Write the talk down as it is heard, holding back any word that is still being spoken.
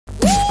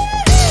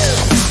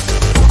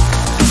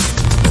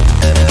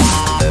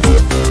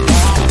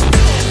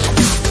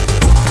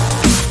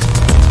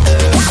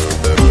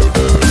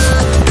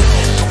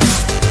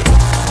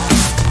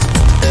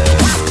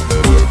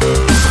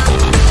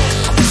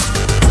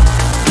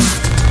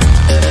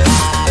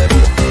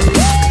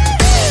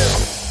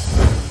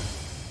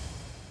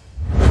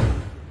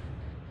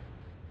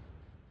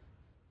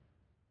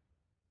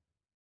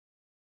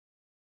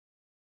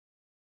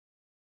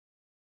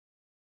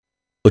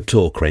A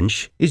torque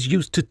wrench is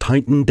used to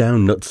tighten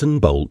down nuts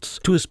and bolts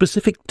to a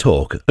specific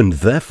torque and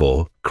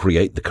therefore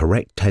create the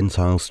correct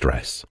tensile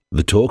stress.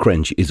 The torque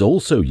wrench is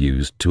also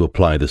used to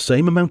apply the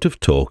same amount of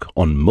torque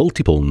on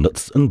multiple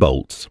nuts and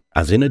bolts,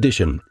 as in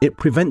addition, it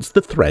prevents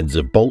the threads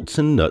of bolts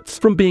and nuts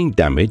from being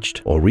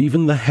damaged or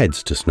even the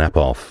heads to snap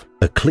off.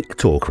 A click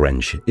torque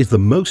wrench is the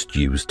most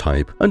used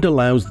type and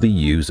allows the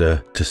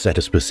user to set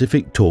a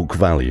specific torque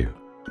value.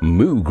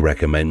 Moog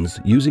recommends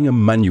using a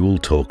manual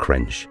torque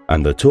wrench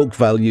and the torque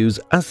values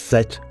as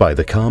set by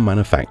the car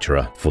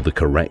manufacturer for the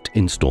correct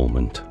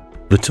installment.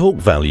 The torque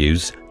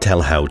values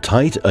tell how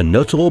tight a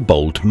nut or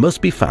bolt must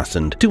be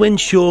fastened to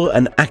ensure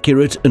an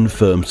accurate and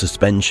firm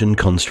suspension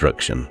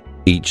construction.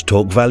 Each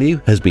torque value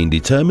has been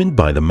determined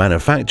by the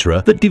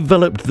manufacturer that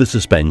developed the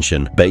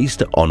suspension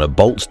based on a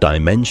bolt's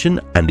dimension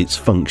and its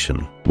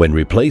function. When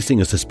replacing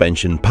a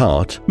suspension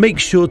part, make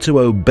sure to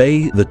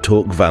obey the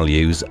torque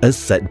values as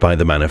set by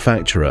the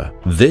manufacturer.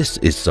 This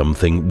is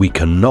something we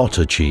cannot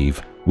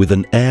achieve with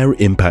an air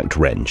impact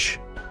wrench.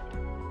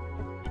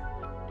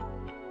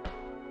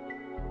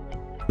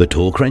 The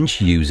torque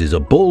wrench uses a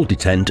ball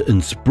detent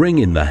and spring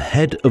in the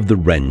head of the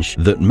wrench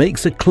that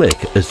makes a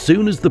click as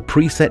soon as the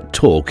preset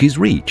torque is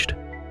reached.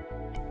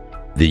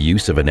 The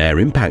use of an air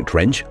impact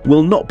wrench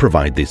will not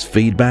provide this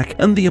feedback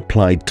and the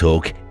applied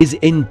torque is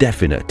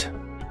indefinite.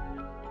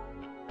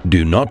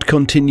 Do not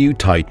continue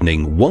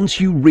tightening once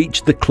you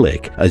reach the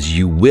click, as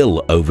you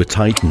will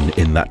over-tighten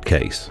in that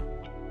case.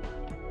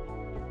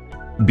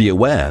 Be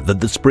aware that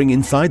the spring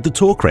inside the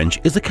torque wrench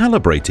is a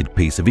calibrated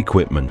piece of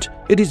equipment.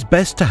 It is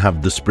best to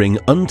have the spring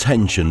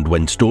untensioned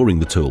when storing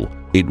the tool.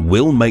 It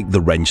will make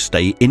the wrench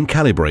stay in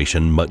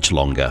calibration much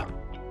longer.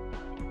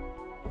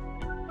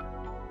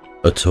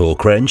 A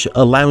torque wrench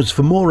allows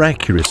for more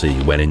accuracy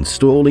when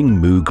installing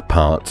Moog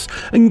parts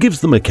and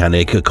gives the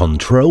mechanic a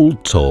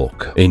controlled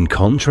torque, in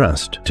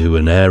contrast to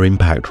an air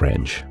impact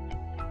wrench.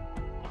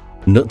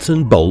 Nuts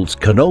and bolts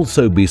can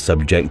also be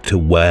subject to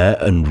wear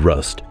and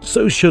rust,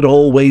 so should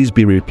always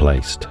be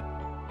replaced.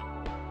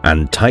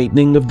 And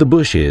tightening of the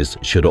bushes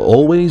should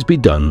always be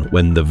done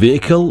when the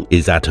vehicle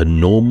is at a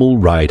normal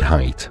ride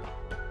height.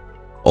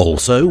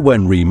 Also,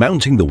 when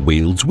remounting the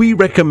wheels, we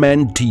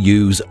recommend to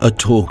use a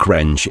torque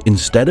wrench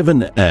instead of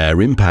an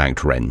air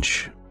impact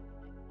wrench.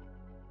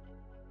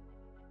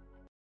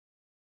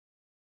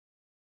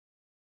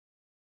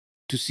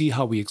 To see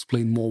how we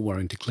explain more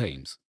warranty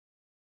claims,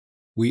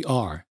 we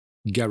are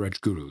Garage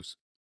Gurus.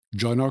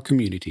 Join our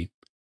community,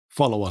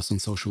 follow us on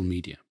social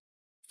media.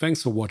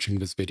 Thanks for watching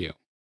this video.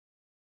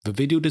 The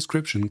video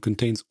description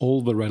contains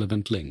all the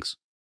relevant links.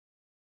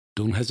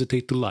 Don't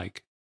hesitate to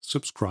like,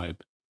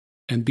 subscribe,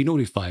 and be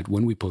notified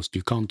when we post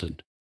new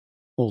content.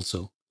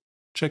 Also,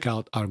 check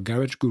out our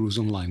Garage Gurus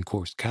online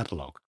course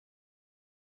catalog.